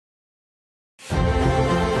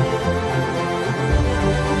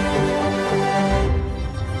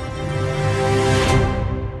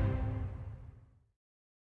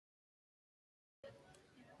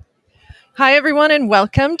Hi, everyone, and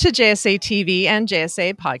welcome to JSA TV and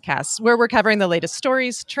JSA Podcasts, where we're covering the latest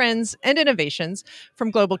stories, trends, and innovations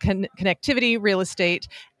from global connectivity, real estate,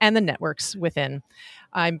 and the networks within.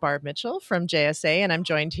 I'm Barb Mitchell from JSA, and I'm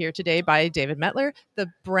joined here today by David Mettler, the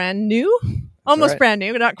brand new, almost brand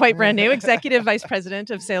new, not quite brand new, Executive Vice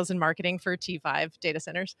President of Sales and Marketing for T5 Data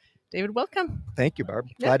Centers. David, welcome. Thank you, Barb.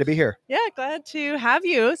 Glad to be here. Yeah, glad to have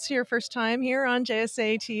you. It's your first time here on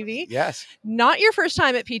JSA TV. Yes. Not your first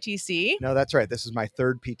time at PTC. No, that's right. This is my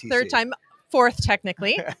third PTC. Third time, fourth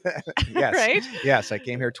technically. Yes. Right? Yes, I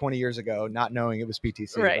came here 20 years ago, not knowing it was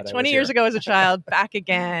PTC. Right. 20 years ago as a child, back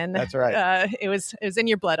again. That's right. It was in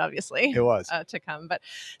your blood, obviously. It was. To come. But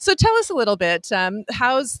so tell us a little bit.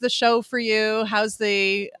 How's the show for you? How's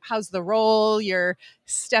the role you're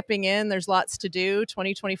stepping in? There's lots to do.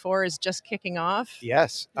 2024 is just kicking off.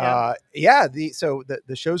 Yes. Yeah.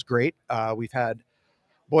 The show's great. We've had,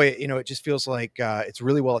 boy, it just feels like it's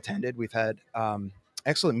really well attended. We've had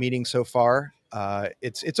excellent meetings so far.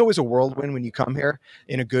 It's always a whirlwind when you come here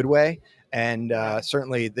in a good way, and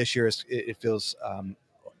certainly this year it feels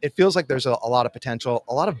like there's a lot of potential,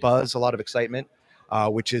 a lot of buzz, a lot of excitement,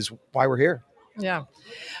 which is why we're here. Yeah.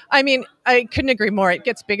 I mean, I couldn't agree more. It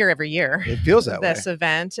gets bigger every year. It feels that way. This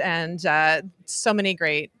event, and so many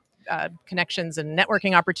great connections and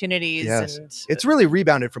networking opportunities. Yes. And it's really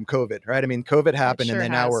rebounded from COVID, right? I mean, COVID happened, sure and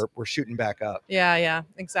then has. now we're shooting back up. Yeah,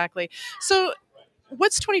 exactly. So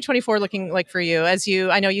what's 2024 looking like for you?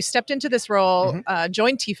 I know you stepped into this role,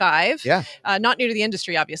 joined T5. Yeah. Not new to the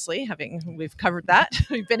industry, obviously, we've covered that.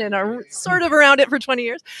 We've been in sort of around it for 20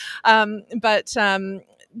 years.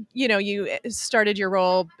 You started your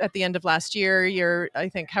role at the end of last year.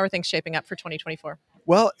 How are things shaping up for 2024?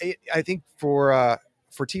 Well, I think for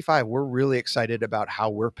T5, we're really excited about how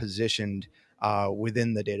we're positioned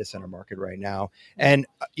within the data center market right now. And,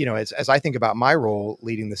 as I think about my role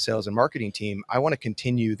leading the sales and marketing team, I want to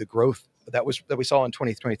continue the growth that we saw in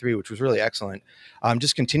 2023, which was really excellent.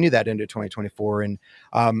 Just continue that into 2024. And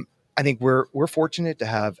I think we're fortunate to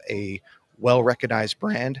have a well-recognized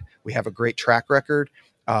brand. We have a great track record.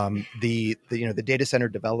 The data center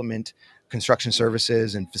development, construction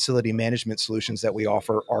services, and facility management solutions that we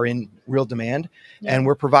offer are in real demand, and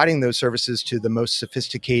we're providing those services to the most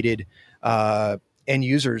sophisticated end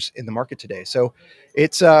users in the market today. So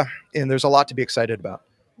it's and there's a lot to be excited about.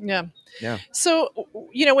 Yeah. So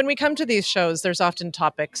when we come to these shows, there's often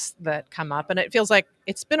topics that come up, and it feels like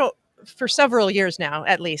it's been for several years now,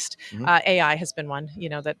 at least. AI has been one,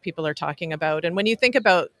 that people are talking about, and when you think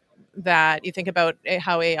about that, you think about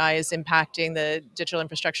how AI is impacting the digital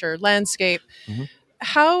infrastructure landscape.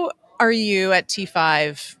 How are you at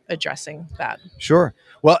T5 addressing that? Sure.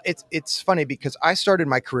 Well, it's funny because I started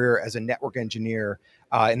my career as a network engineer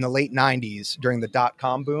in the late 90s during the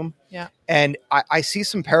 .com boom. Yeah. And I see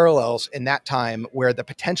some parallels in that time where the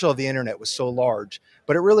potential of the internet was so large,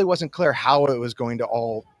 but it really wasn't clear how it was going to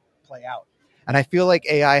all play out. And I feel like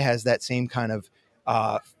AI has that same kind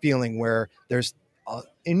of feeling where there's an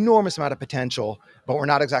enormous amount of potential, but we're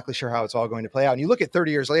not exactly sure how it's all going to play out. And you look at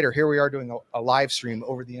 30 years later, here we are doing a live stream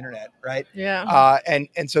over the internet, right? Yeah.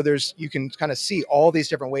 And so you can kind of see all these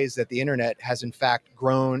different ways that the internet has in fact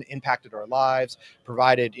grown, impacted our lives,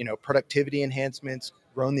 provided, productivity enhancements,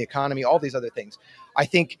 grown the economy, all these other things. I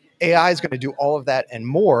think AI is going to do all of that and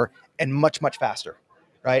more, and much, much faster,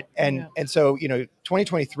 right? And so,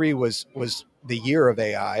 2023 was the year of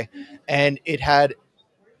AI, and it had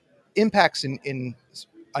impacts in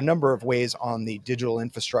a number of ways on the digital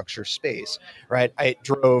infrastructure space, right? It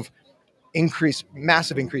drove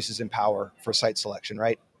massive increases in power for site selection,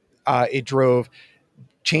 right? It drove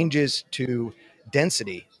changes to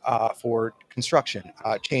density for construction,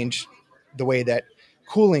 changed the way that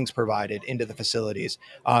cooling's provided into the facilities.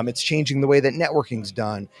 It's changing the way that networking's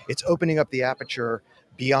done. It's opening up the aperture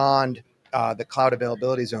beyond the cloud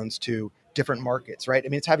availability zones to different markets, right? I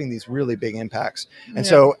mean, it's having these really big impacts. And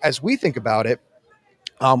so as we think about it,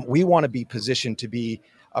 we want to be positioned to be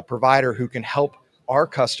a provider who can help our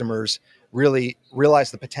customers really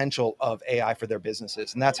realize the potential of AI for their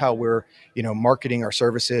businesses. And that's how we're, marketing our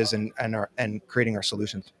services and creating our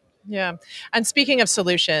solutions. Yeah. And speaking of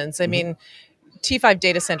solutions, I mean, T5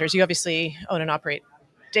 data centers, you obviously own and operate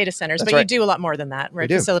data centers, That's but right. You do a lot more than that, right?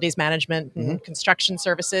 Facilities management and construction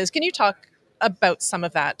services. Can you talk about some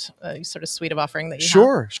of that sort of suite of offering that you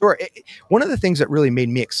have? Sure. One of the things that really made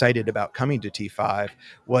me excited about coming to T5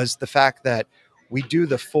 was the fact that we do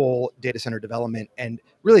the full data center development and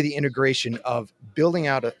really the integration of building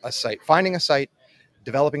out a site, finding a site,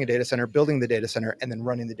 developing a data center, building the data center, and then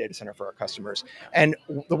running the data center for our customers. And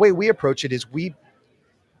the way we approach it is we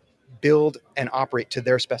build and operate to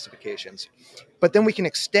their specifications. But then we can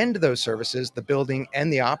extend those services, the building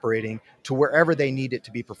and the operating, to wherever they need it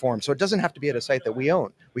to be performed. So it doesn't have to be at a site that we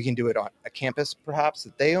own. We can do it on a campus, perhaps,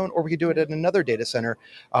 that they own, or we can do it at another data center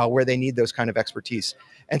where they need those kind of expertise.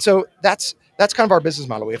 And so that's kind of our business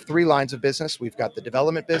model. We have 3 lines of business. We've got the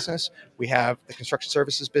development business, we have the construction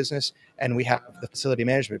services business, and we have the facility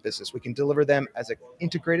management business. We can deliver them as an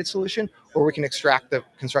integrated solution, or we can extract the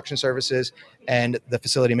construction services and the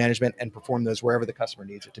facility management and perform those wherever the customer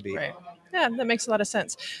needs it to be. Right. Yeah, that makes a lot of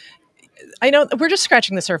sense. I know we're just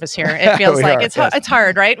scratching the surface here. It feels like it's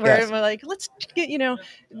hard, right? We're like, let's get,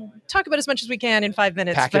 talk about as much as we can in 5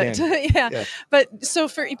 minutes. Pack it in. Yeah. Yes. But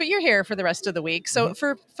you're here for the rest of the week. So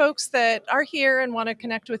for folks that are here and want to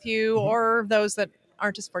connect with you, or those that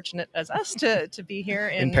aren't as fortunate as us to be here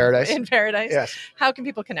in paradise. Yes. How can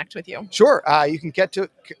people connect with you? Sure. You can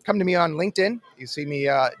come to me on LinkedIn. You see me,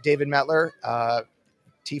 David Mettler,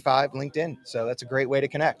 T5 LinkedIn. So that's a great way to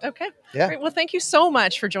connect. Okay. Yeah. Great. Well, thank you so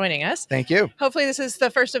much for joining us. Thank you. Hopefully this is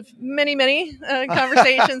the first of many, many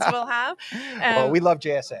conversations we'll have. Well, we love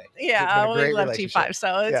JSA. Yeah, we love T5.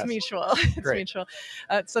 So it's mutual. It's great. Mutual.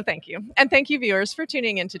 So thank you. And thank you, viewers, for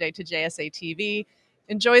tuning in today to JSA TV.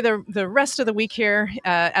 Enjoy the rest of the week here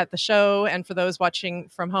at the show. And for those watching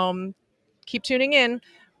from home, keep tuning in.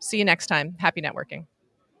 See you next time. Happy networking.